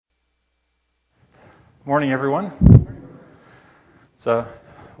Morning, everyone. It's a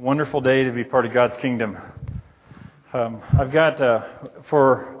wonderful day to be part of God's kingdom. I've got,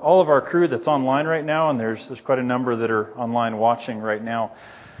 for all of our crew that's online right now, and there's quite a number that are online watching right now,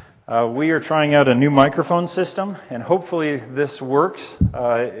 we are trying out a new microphone system, and hopefully this works.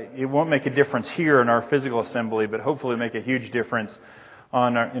 It won't make a difference here in our physical assembly, but hopefully make a huge difference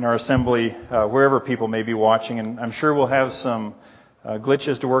in our assembly wherever people may be watching, and I'm sure we'll have some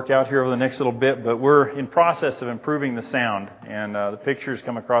glitches to work out here over the next little bit, but we're in process of improving the sound, and the pictures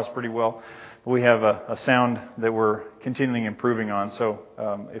come across pretty well. We have a sound that we're continually improving on. So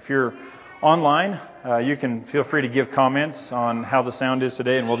if you're online, you can feel free to give comments on how the sound is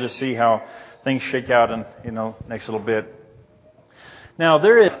today, and we'll just see how things shake out in next little bit. Now,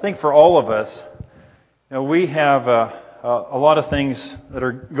 there is, I think, for all of us, we have a lot of things that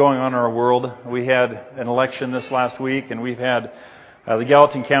are going on in our world. We had an election this last week, and we've had the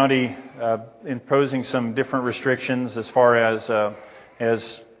Gallatin County imposing some different restrictions as far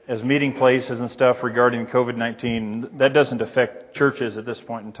as meeting places and stuff regarding COVID-19. That doesn't affect churches at this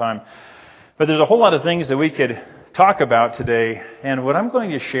point in time. But there's a whole lot of things that we could talk about today, and what I'm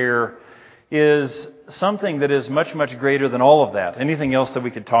going to share is something that is much, much greater than all of that, anything else that we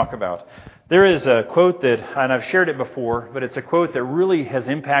could talk about. There is a quote that, and I've shared it before, but it's a quote that really has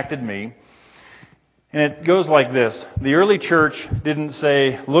impacted me. And it goes like this: the early church didn't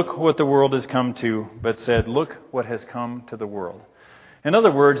say, "Look what the world has come to," but said, "Look what has come to the world." In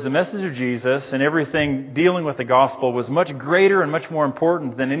other words, the message of Jesus and everything dealing with the gospel was much greater and much more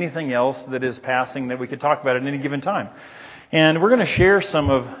important than anything else that is passing that we could talk about at any given time. And we're going to share some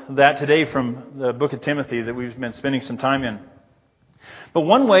of that today from the book of Timothy that we've been spending some time in. But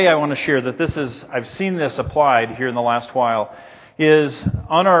one way I want to share that I've seen this applied here in the last while, is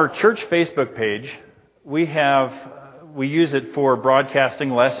on our church Facebook page. We use it for broadcasting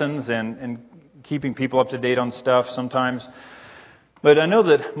lessons and keeping people up to date on stuff sometimes. But I know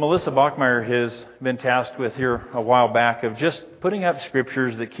that Melissa Bachmeyer has been tasked with here a while back of just putting up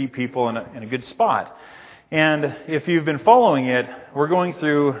scriptures that keep people in a good spot. And if you've been following it, we're going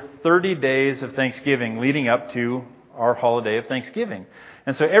through 30 days of Thanksgiving leading up to our holiday of Thanksgiving.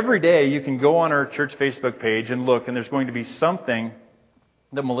 And so every day you can go on our church Facebook page and look, and there's going to be something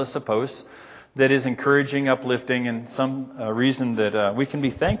that Melissa posts that is encouraging, uplifting, and some reason that we can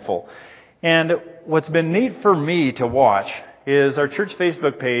be thankful. And what's been neat for me to watch is our church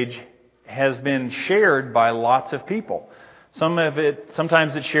Facebook page has been shared by lots of people. Sometimes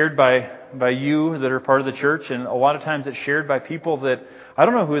it's shared by you that are part of the church, and a lot of times it's shared by people that I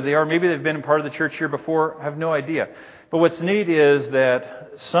don't know who they are. Maybe they've been part of the church here before. I have no idea. But what's neat is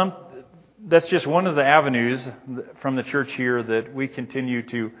that that's just one of the avenues from the church here that we continue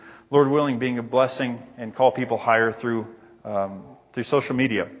to, Lord willing, being a blessing and call people higher through social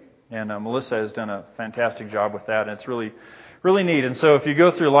media. And Melissa has done a fantastic job with that, and it's really, really neat. And so if you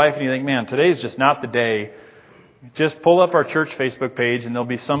go through life and you think, man, today's just not the day, just pull up our church Facebook page, and there'll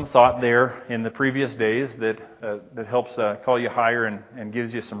be some thought there in the previous days that helps call you higher and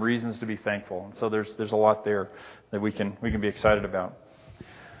gives you some reasons to be thankful. And so there's a lot there that we can be excited about.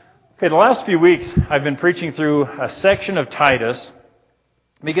 Okay, the last few weeks I've been preaching through a section of Titus,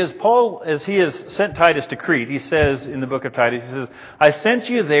 because Paul, as he has sent Titus to Crete, he says in the book of Titus, he says, "I sent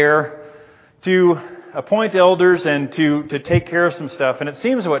you there to appoint elders and to take care of some stuff." And it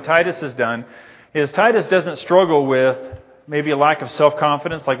seems what Titus has done is Titus doesn't struggle with maybe a lack of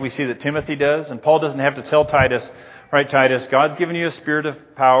self-confidence like we see that Timothy does. And Paul doesn't have to tell Titus, right, Titus, God's given you a spirit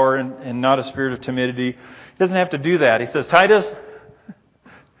of power and not a spirit of timidity. He doesn't have to do that. He says, Titus,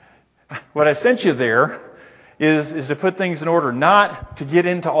 what I sent you there is to put things in order, not to get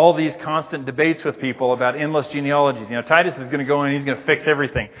into all these constant debates with people about endless genealogies. Titus is going to go in and he's going to fix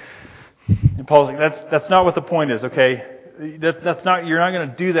everything. And Paul's like, that's not what the point is, okay? You're not going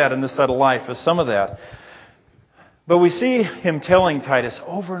to do that in this side of life, as some of that. But we see him telling Titus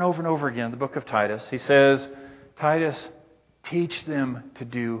over and over and over again in the book of Titus. He says, Titus, teach them to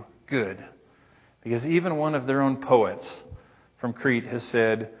do good. Because even one of their own poets from Crete has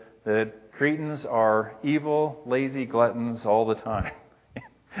said that Cretans are evil, lazy gluttons all the time.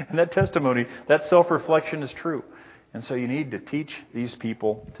 And that testimony, that self-reflection is true. And so you need to teach these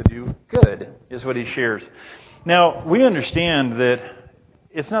people to do good, is what he shares. Now, we understand that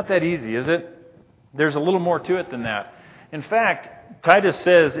it's not that easy, is it? There's a little more to it than that. In fact, Titus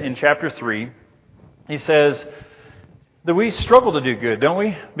says in chapter 3, he says that we struggle to do good, don't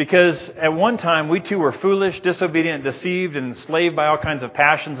we? Because at one time, we too were foolish, disobedient, deceived, and enslaved by all kinds of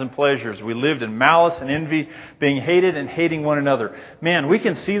passions and pleasures. We lived in malice and envy, being hated and hating one another. Man, we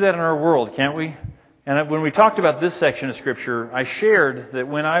can see that in our world, can't we? And when we talked about this section of Scripture, I shared that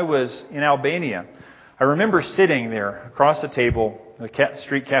when I was in Albania, I remember sitting there across the table, the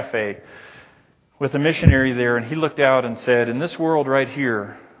street cafe, with a missionary there, and he looked out and said, in this world right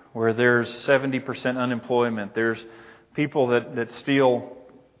here, where there's 70% unemployment, there's people that steal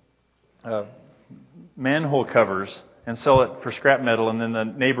manhole covers and sell it for scrap metal, and then the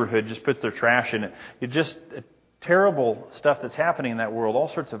neighborhood just puts their trash in it. It's just terrible stuff that's happening in that world, all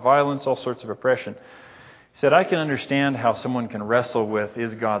sorts of violence, all sorts of oppression. He said, I can understand how someone can wrestle with,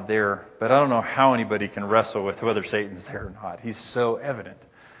 is God there? But I don't know how anybody can wrestle with whether Satan's there or not. He's so evident.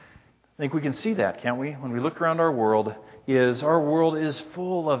 I think we can see that, can't we? When we look around our world is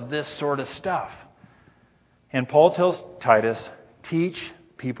full of this sort of stuff. And Paul tells Titus, teach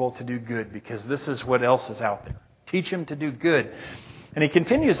people to do good, because this is what else is out there. Teach them to do good. And he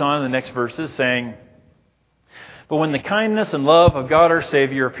continues on in the next verses saying, but when the kindness and love of God our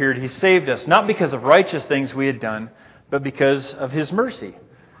Savior appeared, He saved us, not because of righteous things we had done, but because of His mercy.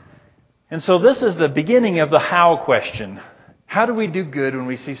 And so this is the beginning of the how question. How do we do good when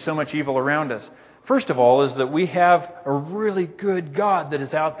we see so much evil around us? First of all is that we have a really good God that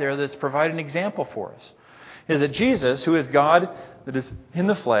is out there that's provided an example for us. Is that Jesus, who is God that is in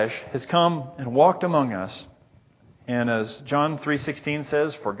the flesh, has come and walked among us. And as John 3:16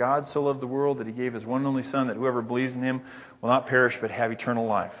 says, for God so loved the world that He gave His one and only Son, that whoever believes in Him will not perish but have eternal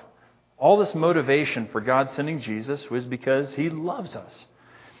life. All this motivation for God sending Jesus was because He loves us.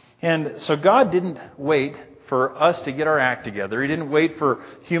 And so God didn't wait for us to get our act together. He didn't wait for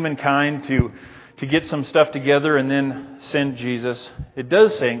humankind to get some stuff together and then send Jesus. It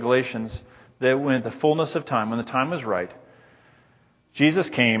does say in Galatians that when at the fullness of time, when the time was right, Jesus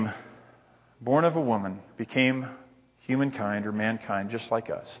came, born of a woman, became humankind or mankind just like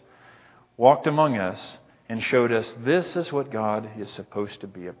us, walked among us and showed us this is what God is supposed to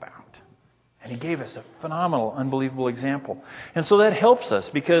be about. And He gave us a phenomenal, unbelievable example. And so that helps us,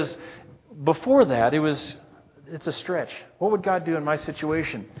 because before that it's a stretch. What would God do in my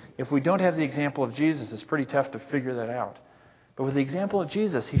situation? If we don't have the example of Jesus, it's pretty tough to figure that out. But with the example of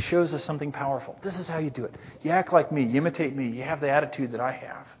Jesus, He shows us something powerful. This is how you do it. You act like me. You imitate me. You have the attitude that I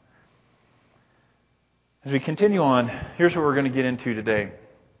have. As we continue on, here's what we're going to get into today.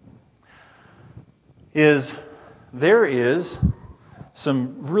 There is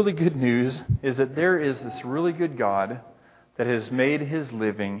some really good news, is that there is this really good God that has made His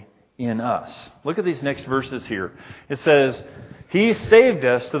living in us. Look at these next verses here. It says, He saved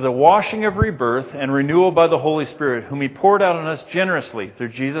us through the washing of rebirth and renewal by the Holy Spirit, whom He poured out on us generously through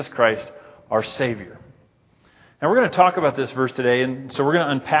Jesus Christ, our Savior. Now we're going to talk about this verse today, and so we're going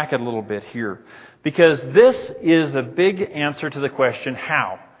to unpack it a little bit here. Because this is a big answer to the question,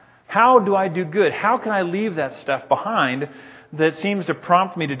 how? How do I do good? How can I leave that stuff behind that seems to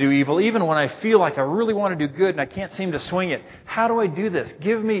prompt me to do evil, even when I feel like I really want to do good and I can't seem to swing it? How do I do this?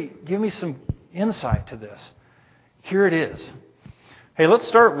 Give me some insight to this. Here it is. Hey, let's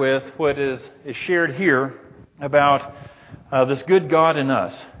start with what is shared here about this good God in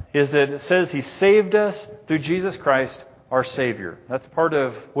us. Is that it says He saved us through Jesus Christ, our Savior. That's part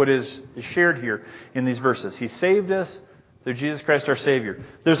of what is shared here in these verses. He saved us through Jesus Christ, our Savior.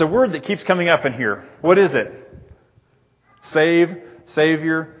 There's a word that keeps coming up in here. What is it? Save,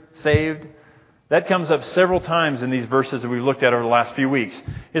 Savior, saved. That comes up several times in these verses that we've looked at over the last few weeks.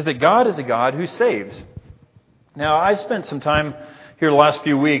 Is that God is a God who saves. Now, I spent some time here the last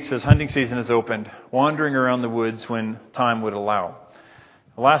few weeks as hunting season has opened, wandering around the woods when time would allow.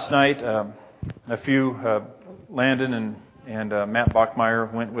 Last night, Landon and Matt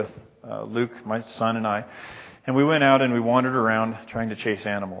Bachmeyer went with Luke, my son, and I. And we went out and we wandered around trying to chase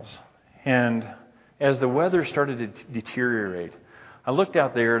animals. And as the weather started to deteriorate, I looked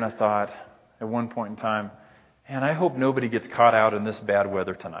out there and I thought at one point in time, man, I hope nobody gets caught out in this bad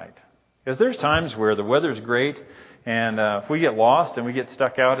weather tonight. Because there's times where the weather's great, and if we get lost and we get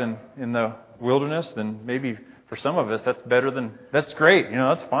stuck out in the wilderness, then maybe for some of us that's great.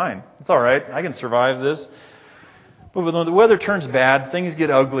 That's fine. It's all right. I can survive this. But when the weather turns bad, things get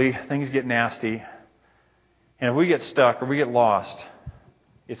ugly, things get nasty. And if we get stuck or we get lost,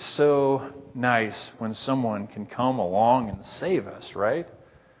 it's so nice when someone can come along and save us, right?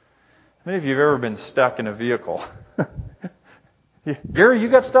 How many of you have ever been stuck in a vehicle? Gary, you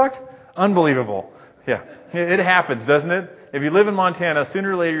got stuck? Unbelievable. Yeah, it happens, doesn't it? If you live in Montana,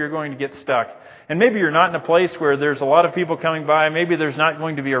 sooner or later you're going to get stuck. And maybe you're not in a place where there's a lot of people coming by. Maybe there's not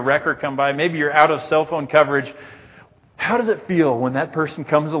going to be a wrecker come by. Maybe you're out of cell phone coverage. How does it feel when that person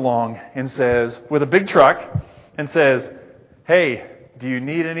comes along and says, with a big truck, and says, hey, do you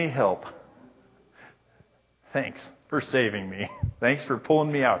need any help? Thanks for saving me. Thanks for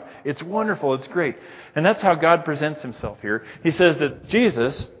pulling me out. It's wonderful. It's great. And that's how God presents Himself here. He says that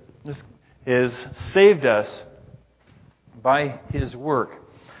Jesus is saved us by His work.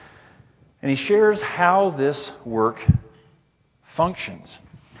 And He shares how this work functions.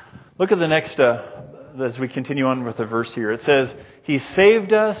 Look at the next, as we continue on with the verse here. It says, He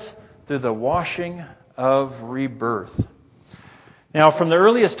saved us through the washing of rebirth. Now, from the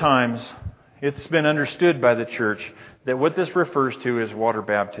earliest times, it's been understood by the church that what this refers to is water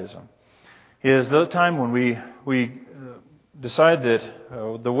baptism. It is the time when we decide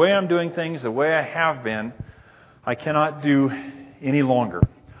that the way I'm doing things, the way I have been, I cannot do any longer.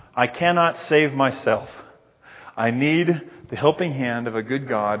 I cannot save myself. I need the helping hand of a good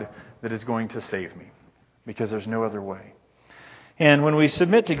God that is going to save me, because there's no other way. And when we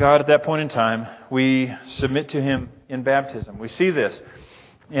submit to God at that point in time, we submit to Him in baptism. We see this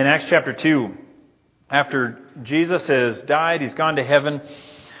in Acts chapter 2. After Jesus has died, He's gone to heaven,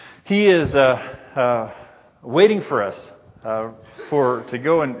 He is waiting for us to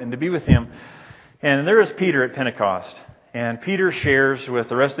go and to be with Him. And there is Peter at Pentecost. And Peter shares with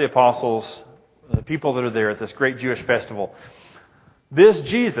the rest of the apostles, the people that are there at this great Jewish festival, this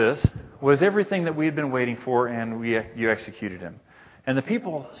Jesus was everything that we had been waiting for, and you executed Him. And the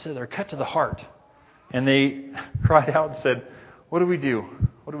people said they're cut to the heart. And they cried out and said, what do we do?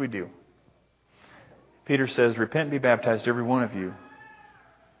 What do we do? Peter says, repent and be baptized, every one of you,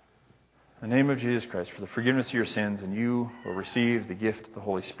 in the name of Jesus Christ, for the forgiveness of your sins, and you will receive the gift of the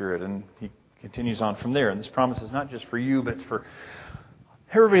Holy Spirit. And he continues on from there. And this promise is not just for you, but it's for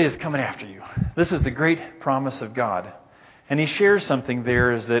everybody that's coming after you. This is the great promise of God. And he shares something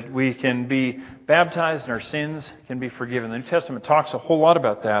there, is that we can be baptized and our sins can be forgiven. The New Testament talks a whole lot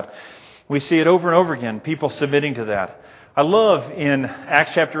about that. We see it over and over again, people submitting to that. I love in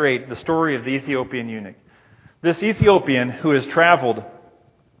Acts chapter 8 the story of the Ethiopian eunuch. This Ethiopian who has traveled,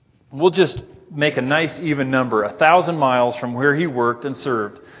 we'll just make a nice even number, 1,000 miles from where he worked and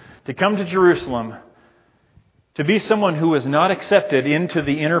served, to come to Jerusalem, to be someone who was not accepted into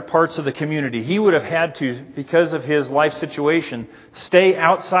the inner parts of the community. He would have had to, because of his life situation, stay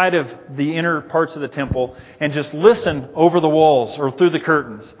outside of the inner parts of the temple and just listen over the walls or through the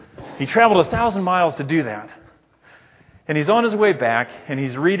curtains. He traveled 1,000 miles to do that. And he's on his way back, and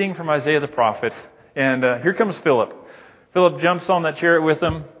he's reading from Isaiah the prophet, and here comes Philip. Philip jumps on that chariot with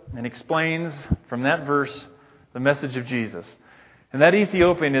him and explains from that verse the message of Jesus. And that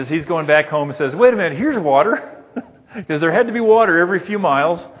Ethiopian, as he's going back home, says, wait a minute, here's water. Because there had to be water every few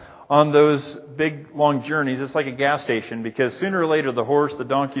miles on those big, long journeys. It's like a gas station, because sooner or later the horse, the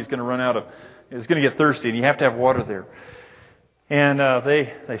donkey is going to run out of, is going to get thirsty, and you have to have water there. And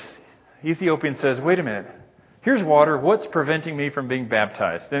Ethiopian says, wait a minute, here's water. What's preventing me from being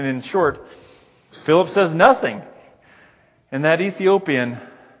baptized? And in short, Philip says nothing. And that Ethiopian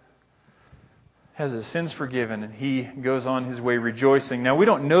has his sins forgiven, and he goes on his way rejoicing. Now, we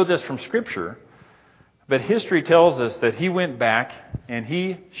don't know this from Scripture, but history tells us that he went back and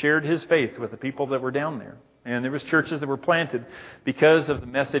he shared his faith with the people that were down there. And there was churches that were planted because of the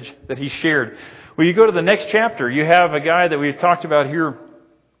message that he shared. Well, you go to the next chapter, you have a guy that we've talked about here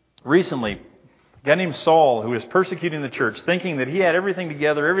recently, a guy named Saul, who was persecuting the church, thinking that he had everything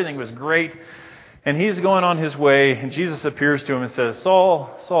together, everything was great. And he's going on his way, and Jesus appears to him and says,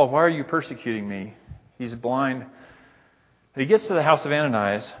 Saul, Saul, why are you persecuting me? He's blind. But he gets to the house of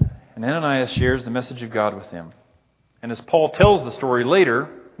Ananias, and Ananias shares the message of God with him. And as Paul tells the story later,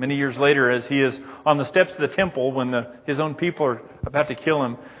 many years later, as he is on the steps of the temple when his own people are about to kill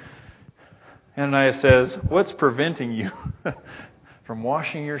him, Ananias says, what's preventing you from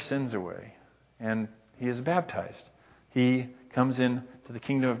washing your sins away? And he is baptized. He comes into the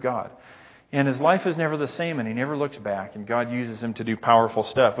kingdom of God. And his life is never the same, and he never looks back, and God uses him to do powerful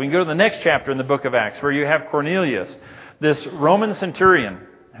stuff. We can go to the next chapter in the book of Acts, where you have Cornelius, this Roman centurion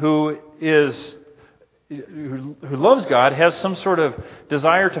who loves God, has some sort of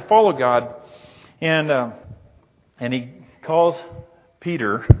desire to follow God, and he calls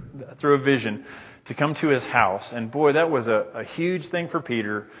Peter through a vision to come to his house. And boy, that was a huge thing for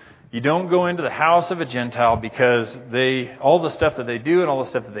Peter. You don't go into the house of a Gentile, because all the stuff that they do and all the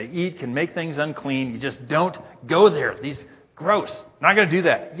stuff that they eat can make things unclean. You just don't go there. These gross. Not going to do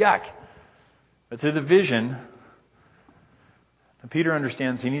that. Yuck. But through the vision, Peter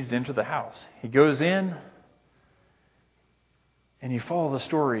understands he needs to enter the house. He goes in, and you follow the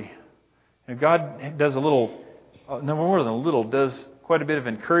story. And God does does quite a bit of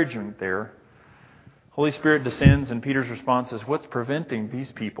encouragement there. Holy Spirit descends, and Peter's response is, what's preventing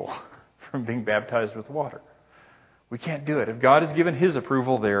these people from being baptized with water? We can't do it. If God has given His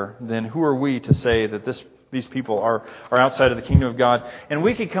approval there, then who are we to say that these people are outside of the kingdom of God? And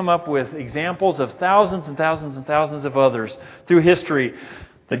we could come up with examples of thousands and thousands and thousands of others through history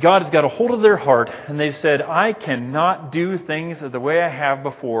That God has got a hold of their heart, and they've said, I cannot do things the way I have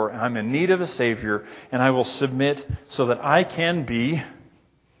before. I'm in need of a Savior, and I will submit so that I can be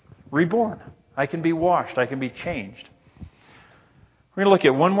reborn. I can be washed. I can be changed. We're going to look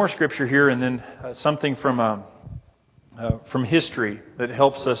at one more scripture here, and then something from history that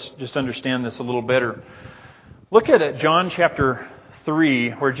helps us just understand this a little better. Look at John chapter 3,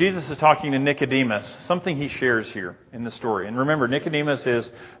 where Jesus is talking to Nicodemus, something he shares here in the story. And remember, Nicodemus is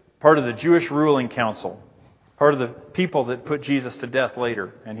part of the Jewish ruling council, part of the people that put Jesus to death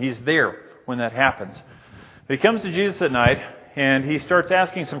later, and he's there when that happens. But he comes to Jesus at night, and he starts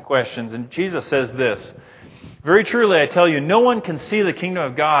asking some questions, and Jesus says this, very truly I tell you, no one can see the kingdom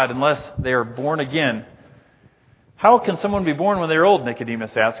of God unless they are born again. How can someone be born when they're old?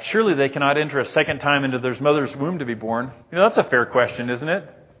 Nicodemus asked. Surely they cannot enter a second time into their mother's womb to be born. That's a fair question, isn't it?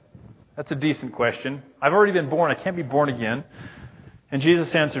 That's a decent question. I've already been born. I can't be born again. And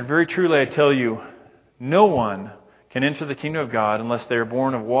Jesus answered, very truly I tell you, no one can enter the kingdom of God unless they are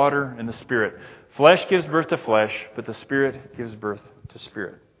born of water and the Spirit. Flesh gives birth to flesh, but the Spirit gives birth to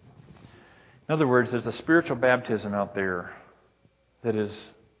spirit. In other words, there's a spiritual baptism out there that is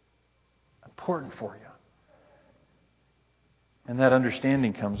important for you. And that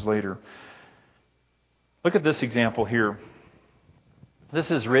understanding comes later. Look at this example here.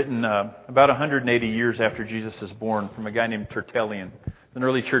 This is written about 180 years after Jesus is born from a guy named Tertullian, an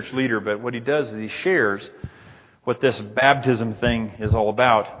early church leader. But what he does is he shares what this baptism thing is all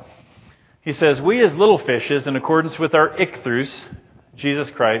about. He says, we as little fishes, in accordance with our ichthus, Jesus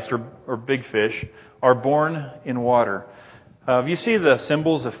Christ, or big fish, are born in water. You see the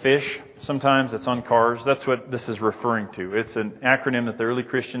symbols of fish sometimes it's on cars. That's what this is referring to. It's an acronym that the early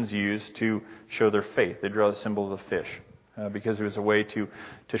Christians used to show their faith. They draw the symbol of the fish because it was a way to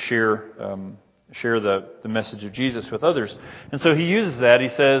share the message of Jesus with others. And so he uses that. He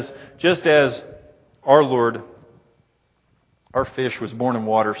says, just as our Lord, our fish was born in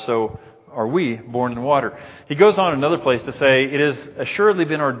water, so are we born in water. He goes on another place to say, it has assuredly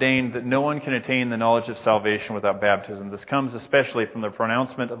been ordained that no one can attain the knowledge of salvation without baptism. This comes especially from the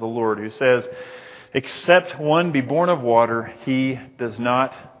pronouncement of the Lord, who says, except one be born of water, he does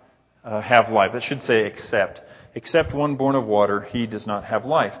not have life. It should say except one born of water, he does not have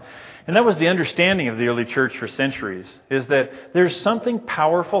life. And that was the understanding of the early church for centuries, is that there's something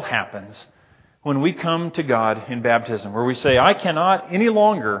powerful happens when we come to God in baptism, where we say, I cannot any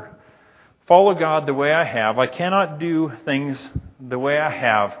longer follow God the way I have. I cannot do things the way I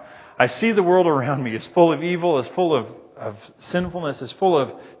have. I see the world around me is full of evil, is full of sinfulness, is full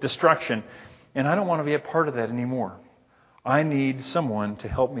of destruction, and I don't want to be a part of that anymore. I need someone to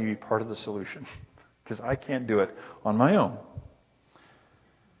help me be part of the solution because I can't do it on my own.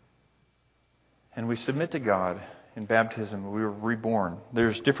 And we submit to God. In baptism, we were reborn.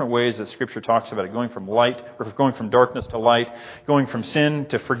 There's different ways that Scripture talks about it. Going from light, or going from darkness to light. Going from sin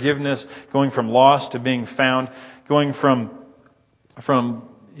to forgiveness. Going from lost to being found. Going from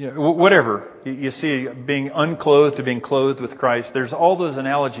whatever. You see, being unclothed to being clothed with Christ. There's all those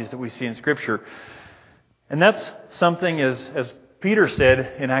analogies that we see in Scripture. And that's something, as Peter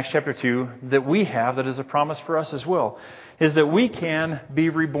said in Acts chapter 2, that we have that is a promise for us as well. Is that we can be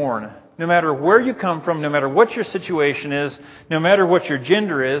reborn. No matter where you come from, no matter what your situation is, no matter what your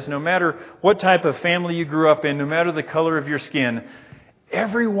gender is, no matter what type of family you grew up in, no matter the color of your skin,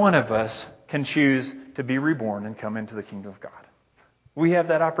 every one of us can choose to be reborn and come into the kingdom of God. We have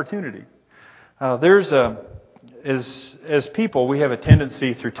that opportunity. As people, we have a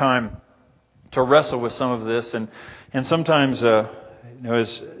tendency through time to wrestle with some of this, and sometimes,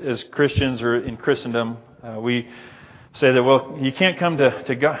 as Christians or in Christendom, we say that, well, you can't come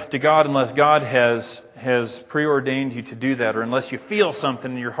to God unless God has preordained you to do that, or unless you feel something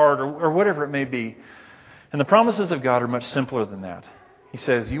in your heart, or whatever it may be. And the promises of God are much simpler than that. He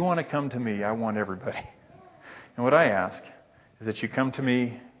says, you want to come to me, I want everybody. And what I ask is that you come to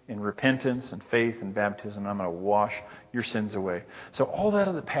me in repentance and faith and baptism, and I'm going to wash your sins away. So all that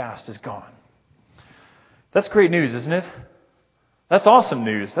of the past is gone. That's great news, isn't it? That's awesome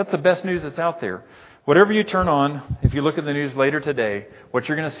news. That's the best news that's out there. Whatever you turn on, if you look at the news later today, what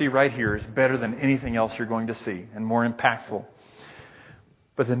you're going to see right here is better than anything else you're going to see and more impactful.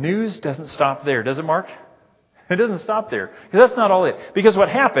 But the news doesn't stop there, does it, Mark? It doesn't stop there. Because that's not all it. Because what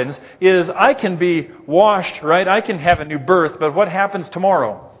happens is I can be washed, right? I can have a new birth, but what happens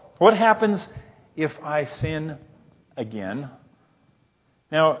tomorrow? What happens if I sin again?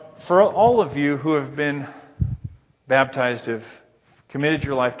 Now, for all of you who have been baptized, have committed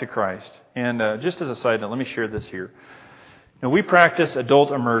your life to Christ. And just as a side note, let me share this here. Now, we practice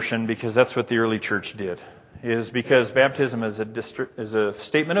adult immersion because that's what the early church did. is because baptism is a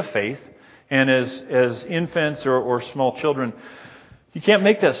statement of faith, and as infants or small children, you can't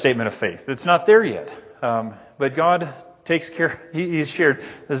make that statement of faith. It's not there yet. But God takes care. He's shared,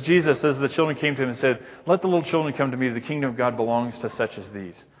 as Jesus says, the children came to him and said, "Let the little children come to me, the kingdom of God belongs to such as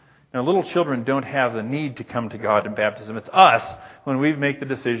these." Now, little children don't have the need to come to God in baptism. It's us when we make the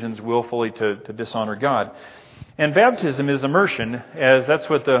decisions willfully to dishonor God. And baptism is immersion, as that's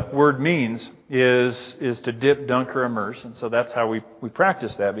what the word means, is to dip, dunk, or immerse. And so that's how we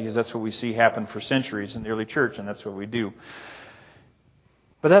practice that, because that's what we see happen for centuries in the early church, and that's what we do.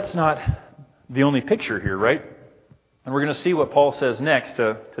 But that's not the only picture here, right? And we're going to see what Paul says next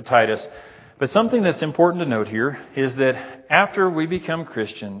to Titus. But something that's important to note here is that after we become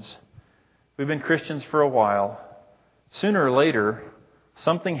Christians, we've been Christians for a while, sooner or later,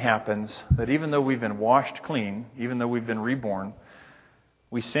 something happens that even though we've been washed clean, even though we've been reborn,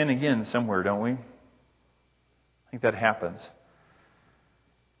 we sin again somewhere, don't we? I think that happens.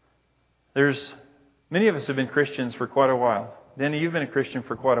 Many of us have been Christians for quite a while. Denny, you've been a Christian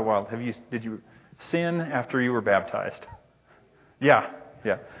for quite a while. Did you sin after you were baptized? Yeah.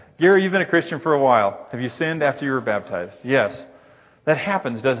 Gary, you've been a Christian for a while. Have you sinned after you were baptized? Yes. That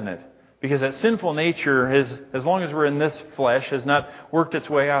happens, doesn't it? Because that sinful nature, as long as we're in this flesh, has not worked its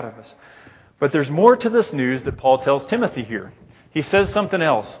way out of us. But there's more to this news that Paul tells Timothy here. He says something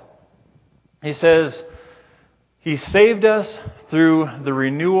else. He says, He saved us through the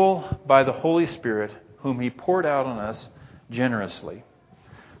renewal by the Holy Spirit, whom He poured out on us generously.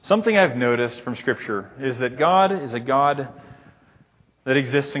 Something I've noticed from Scripture is that God is a God that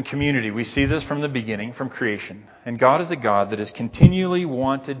exists in community. We see this from the beginning, from creation. And God is a God that has continually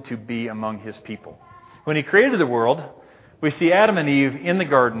wanted to be among His people. When He created the world, we see Adam and Eve in the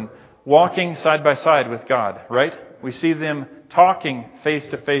garden walking side by side with God, right? We see them talking face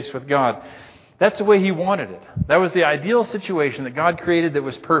to face with God. That's the way He wanted it. That was the ideal situation that God created that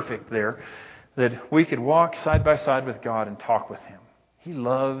was perfect there, that we could walk side by side with God and talk with Him. He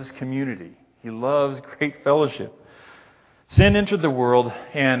loves community. He loves great fellowship. Sin entered the world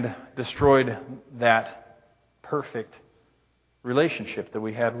and destroyed that perfect relationship that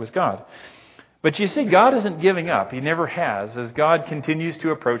we had with God. But you see, God isn't giving up. He never has. As God continues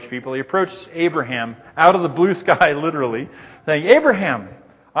to approach people, He approached Abraham out of the blue sky, literally, saying, "Abraham,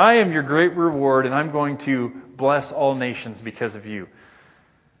 I am your great reward, and I'm going to bless all nations because of you."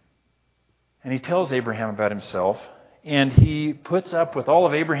 And He tells Abraham about Himself. And He puts up with all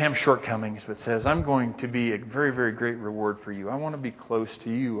of Abraham's shortcomings, but says, "I'm going to be a very, very great reward for you. I want to be close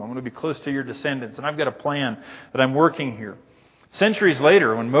to you. I want to be close to your descendants. And I've got a plan that I'm working here." Centuries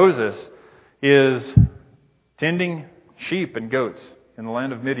later, when Moses is tending sheep and goats in the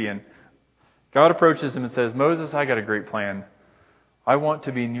land of Midian, God approaches him and says, "Moses, I got a great plan. I want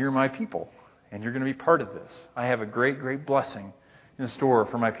to be near my people, and you're going to be part of this. I have a great, great blessing in store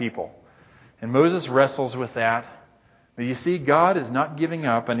for my people." And Moses wrestles with that. But you see, God is not giving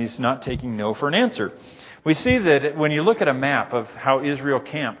up, and He's not taking no for an answer. We see that when you look at a map of how Israel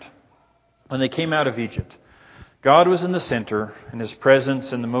camped when they came out of Egypt, God was in the center, and His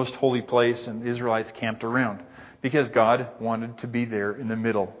presence in the most holy place, and the Israelites camped around, because God wanted to be there in the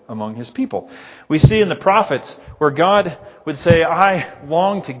middle among His people. We see in the prophets where God would say, "I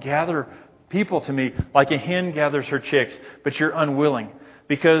long to gather people to me like a hen gathers her chicks, but you're unwilling.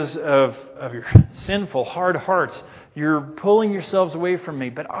 Because of your sinful, hard hearts, you're pulling yourselves away from me.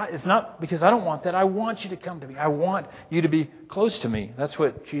 But it's not because I don't want that. I want you to come to me. I want you to be close to me." That's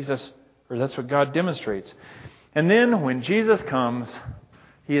what that's what God demonstrates. And then when Jesus comes,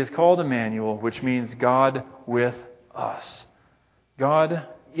 He is called Emmanuel, which means God with us. God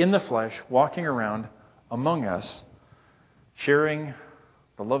in the flesh, walking around among us, sharing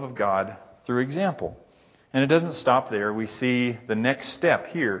the love of God through example. And it doesn't stop there. We see the next step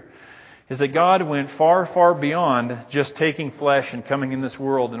here is that God went far, far beyond just taking flesh and coming in this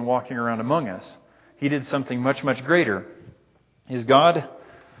world and walking around among us. He did something much, much greater. Is God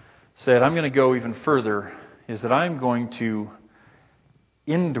said, "I'm going to go even further," is that I'm going to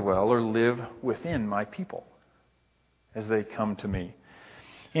indwell or live within my people as they come to me.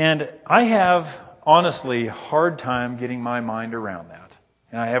 And I have, honestly, a hard time getting my mind around that.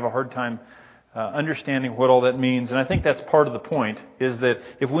 And I have a hard time understanding what all that means. And I think that's part of the point, is that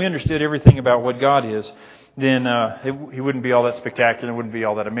if we understood everything about what God is, then He wouldn't be all that spectacular, it wouldn't be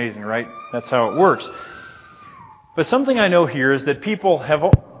all that amazing, right? That's how it works. But something I know here is that people have,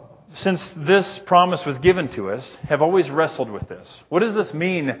 since this promise was given to us, have always wrestled with this. What does this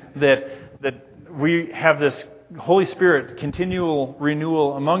mean that we have this Holy Spirit continual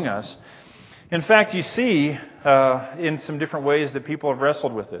renewal among us? In fact, you see in some different ways that people have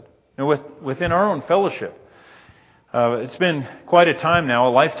wrestled with it. within our own fellowship. It's been quite a time now,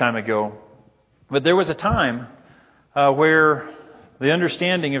 a lifetime ago, but there was a time where the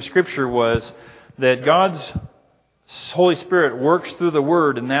understanding of Scripture was that God's Holy Spirit works through the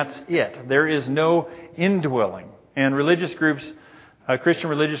Word, and that's it. There is no indwelling. And religious groups, Christian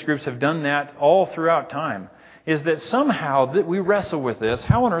religious groups have done that all throughout time. Is that somehow that we wrestle with this.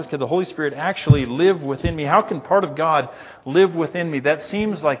 How on earth could the Holy Spirit actually live within me? How can part of God live within me? That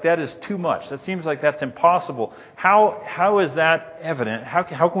seems like that is too much. That seems like that's impossible. How is that evident? How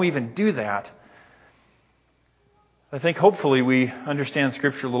can we even do that? I think hopefully we understand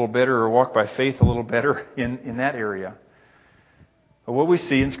Scripture a little better or walk by faith a little better in that area. But what we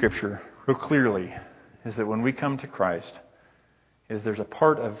see in Scripture real clearly is that when we come to Christ, is there's a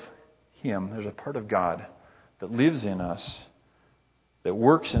part of Him, there's a part of God that lives in us, that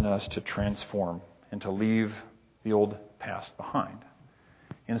works in us to transform and to leave the old past behind.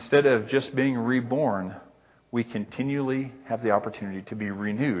 Instead of just being reborn, we continually have the opportunity to be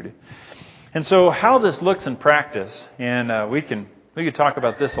renewed. And so how this looks in practice, and we could talk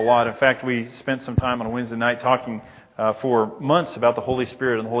about this a lot. In fact, we spent some time on a Wednesday night talking for months about the Holy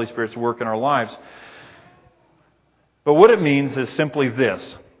Spirit and the Holy Spirit's work in our lives. But what it means is simply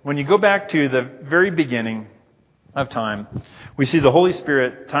this. When you go back to the very beginning of time, we see the Holy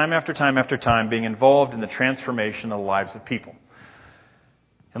Spirit time after time after time being involved in the transformation of the lives of people.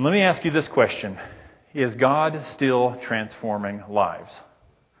 And let me ask you this question. Is God still transforming lives?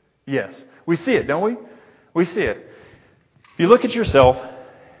 Yes. We see it, don't we? We see it. If you look at yourself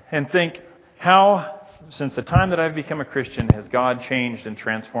and think, how, since the time that I've become a Christian, has God changed and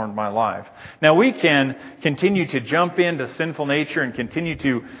transformed my life? Now, we can continue to jump into sinful nature and continue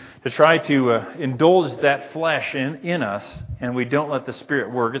to try to indulge that flesh in us, and we don't let the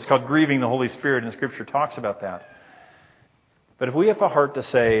Spirit work. It's called grieving the Holy Spirit, and Scripture talks about that. But if we have a heart to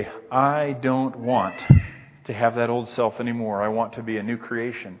say, I don't want to have that old self anymore, I want to be a new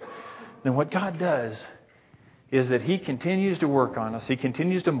creation, then what God does is that He continues to work on us, He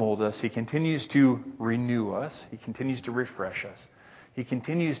continues to mold us, He continues to renew us, He continues to refresh us, He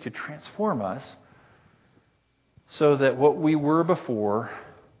continues to transform us so that what we were before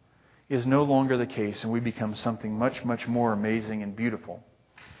is no longer the case, and we become something much, much more amazing and beautiful.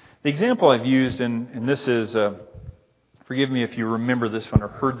 The example I've used, and this is, forgive me if you remember this one or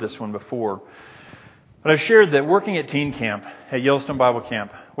heard this one before, but I've shared that working at teen camp, at Yellowstone Bible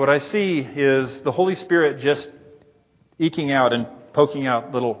Camp, what I see is the Holy Spirit just eking out and poking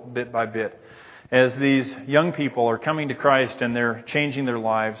out little bit by bit as these young people are coming to Christ and they're changing their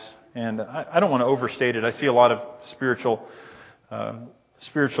lives. And I don't want to overstate it. I see a lot of spiritual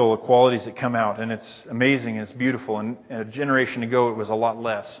qualities that come out, and it's amazing and it's beautiful. And a generation ago, it was a lot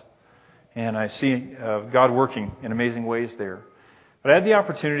less. And I see God working in amazing ways there. But I had the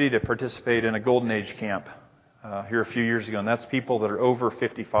opportunity to participate in a Golden Age camp here a few years ago, and that's people that are over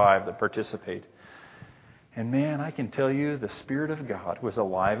 55 that participate. And man, I can tell you the Spirit of God was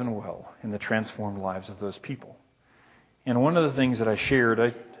alive and well in the transformed lives of those people. And one of the things that I shared,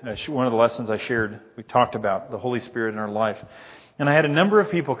 one of the lessons I shared, we talked about the Holy Spirit in our life. And I had a number of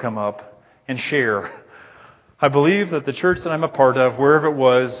people come up and share, I believe that the church that I'm a part of, wherever it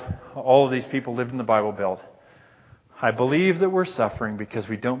was, all of these people lived in the Bible Belt. I believe that we're suffering because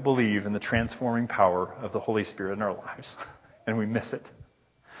we don't believe in the transforming power of the Holy Spirit in our lives. And we miss it.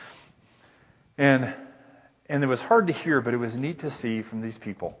 And it was hard to hear, but it was neat to see from these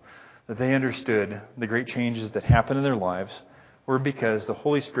people that they understood the great changes that happened in their lives were because the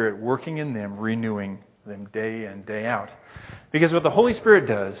Holy Spirit working in them, renewing them day in, day out. Because what the Holy Spirit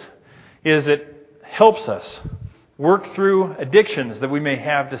does is it helps us work through addictions that we may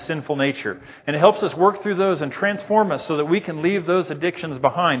have to sinful nature. And it helps us work through those and transform us so that we can leave those addictions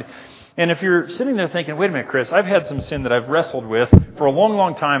behind. And if you're sitting there thinking, wait a minute, Chris, I've had some sin that I've wrestled with for a long,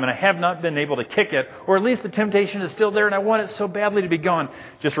 long time, and I have not been able to kick it, or at least the temptation is still there and I want it so badly to be gone.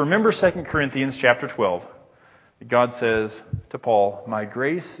 Just remember 2 Corinthians chapter 12. God says to Paul, my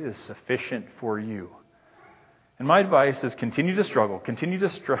grace is sufficient for you. And my advice is continue to struggle, continue to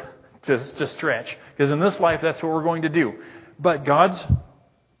stretch, because in this life that's what we're going to do. But God's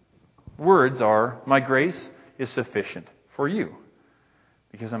words are, my grace is sufficient for you,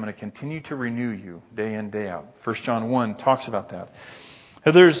 because I'm going to continue to renew you day in, day out. 1 John 1 talks about that.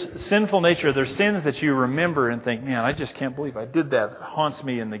 There's sinful nature. There's sins that you remember and think, man, I just can't believe I did that. It haunts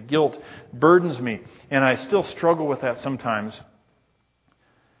me, and the guilt burdens me, and I still struggle with that sometimes.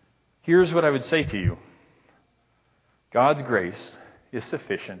 Here's what I would say to you. God's grace is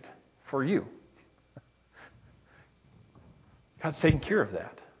sufficient for you. God's taking care of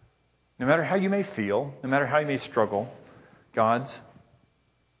that. No matter how you may feel, no matter how you may struggle, God's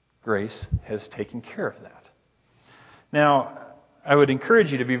grace has taken care of that. Now, I would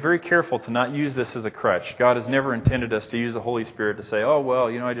encourage you to be very careful to not use this as a crutch. God has never intended us to use the Holy Spirit to say, oh, well,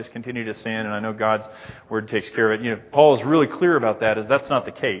 I just continue to sin and I know God's Word takes care of it. Paul is really clear about that, is that's not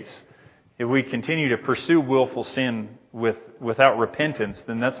the case. If we continue to pursue willful sin without repentance,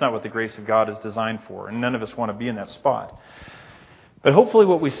 then that's not what the grace of God is designed for. And none of us want to be in that spot. But hopefully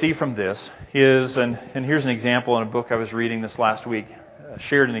what we see from this is, and here's an example in a book I was reading this last week,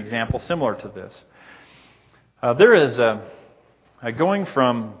 shared an example similar to this. There is going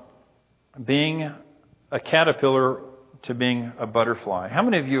from being a caterpillar to being a butterfly. How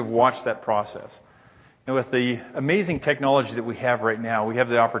many of you have watched that process? And with the amazing technology that we have right now, we have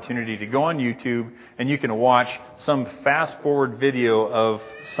the opportunity to go on YouTube and you can watch some fast-forward video of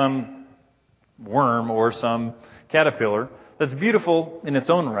some worm or some caterpillar that's beautiful in its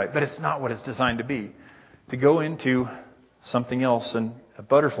own right, but it's not what it's designed to be. To go into something else, and a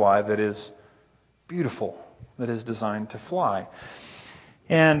butterfly that is beautiful, that is designed to fly.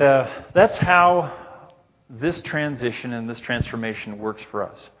 And that's how this transition and this transformation works for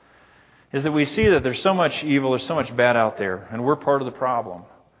us. Is that we see that there's so much evil, there's so much bad out there, and we're part of the problem.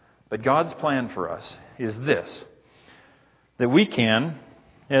 But God's plan for us is this, that we can,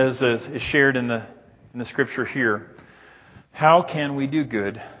 as is shared in the Scripture here, how can we do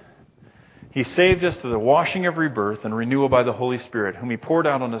good? He saved us through the washing of rebirth and renewal by the Holy Spirit, whom He poured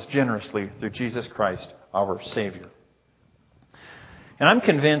out on us generously through Jesus Christ, our Savior. And I'm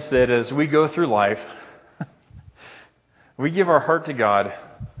convinced that as we go through life, we give our heart to God,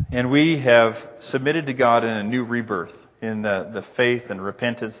 and we have submitted to God in a new rebirth, in the faith and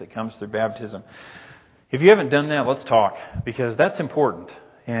repentance that comes through baptism. If you haven't done that, let's talk, because that's important.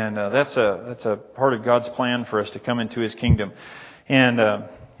 And that's a part of God's plan for us to come into His kingdom. And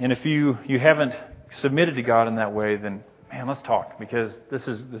if you haven't submitted to God in that way, then man, let's talk, because this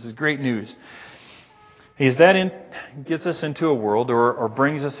is great news. Is that gets us into a world or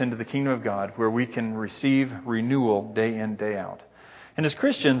brings us into the kingdom of God where we can receive renewal day in, day out. And as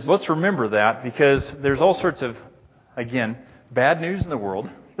Christians, let's remember that, because there's all sorts of, again, bad news in the world.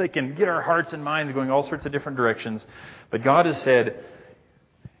 They can get our hearts and minds going all sorts of different directions. But God has said,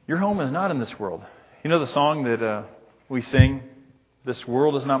 your home is not in this world. You know the song that we sing, "This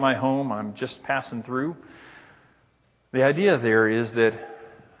world is not my home, I'm just passing through"? The idea there is that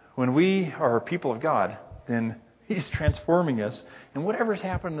when we are people of God, then He's transforming us. And whatever's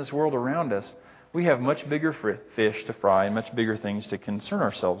happened in this world around us, we have much bigger fish to fry and much bigger things to concern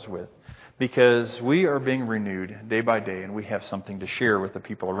ourselves with, because we are being renewed day by day and we have something to share with the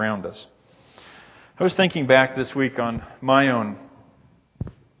people around us. I was thinking back this week on my own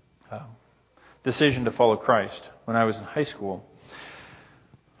decision to follow Christ when I was in high school.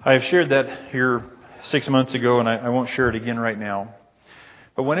 I have shared that here 6 months ago, and I won't share it again right now.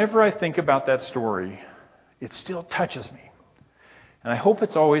 But whenever I think about that story, it still touches me. And I hope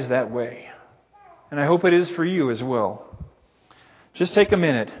it's always that way. And I hope it is for you as well. Just take a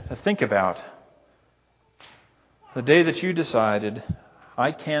minute to think about the day that you decided,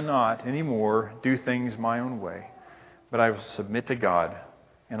 I cannot anymore do things my own way, but I will submit to God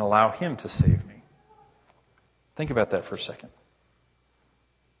and allow Him to save me. Think about that for a second.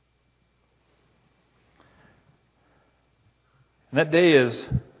 And that day is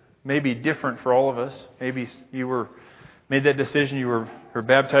maybe different for all of us. Maybe you made that decision, you were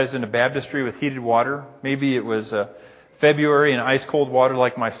baptized into baptistry with heated water. Maybe it was February and ice cold water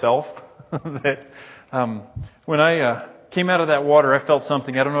like myself. That when I came out of that water, I felt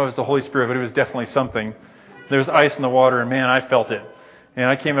something. I don't know if it was the Holy Spirit, but it was definitely something. There was ice in the water, and man, I felt it. And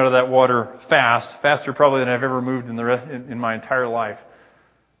I came out of that water faster probably than I've ever moved in my entire life.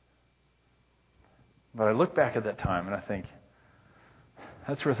 But I look back at that time and I think,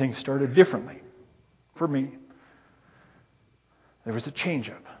 that's where things started differently for me. There was a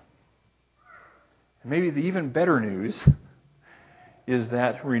change-up. And maybe the even better news is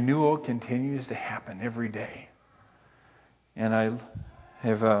that renewal continues to happen every day. And I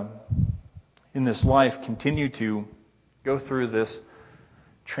have, in this life, continued to go through this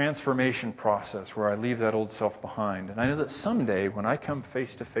transformation process where I leave that old self behind. And I know that someday when I come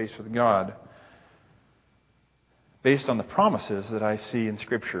face to face with God, based on the promises that I see in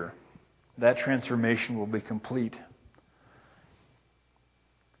Scripture, that transformation will be complete.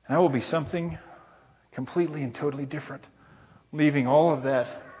 And I will be something completely and totally different, leaving all of that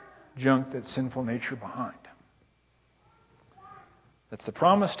junk, that sinful nature behind. That's the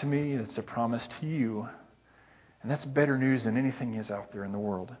promise to me, that's a promise to you, and that's better news than anything is out there in the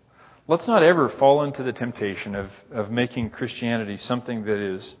world. Let's not ever fall into the temptation of making Christianity something that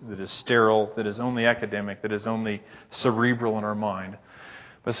is sterile, that is only academic, that is only cerebral in our mind.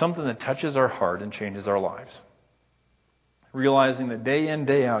 but something that touches our heart and changes our lives. Realizing that day in,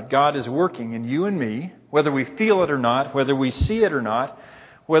 day out, God is working in you and me, whether we feel it or not, whether we see it or not,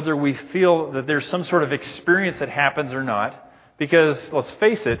 whether we feel that there's some sort of experience that happens or not. Because, let's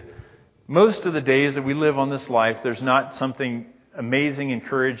face it, most of the days that we live on this life, there's not something amazing,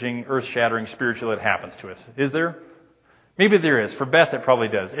 encouraging, earth-shattering spiritual that happens to us. Is there? Maybe there is. For Beth, it probably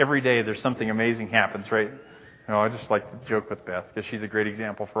does. Every day there's something amazing happens, right? I just like to joke with Beth because she's a great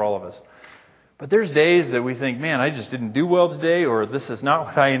example for all of us. But there's days that we think, man, I just didn't do well today, or this is not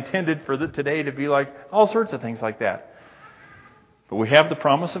what I intended for today to be like, all sorts of things like that. But we have the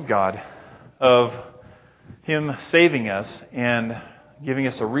promise of God, of Him saving us and giving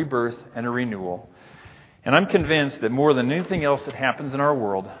us a rebirth and a renewal. And I'm convinced that more than anything else that happens in our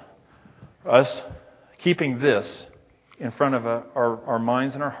world, us keeping this in front of our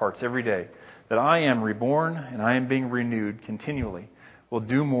minds and our hearts every day, that I am reborn and I am being renewed continually, will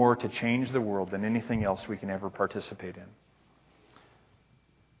do more to change the world than anything else we can ever participate in.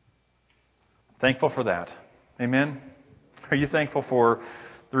 Thankful for that. Amen? Are you thankful for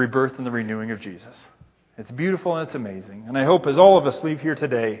the rebirth and the renewing of Jesus? It's beautiful and it's amazing. And I hope as all of us leave here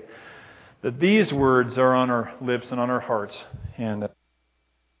today, that these words are on our lips and on our hearts. And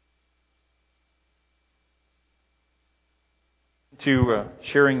to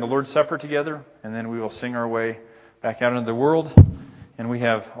sharing the Lord's Supper together, and then we will sing our way back out into the world. And we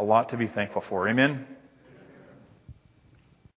have a lot to be thankful for. Amen?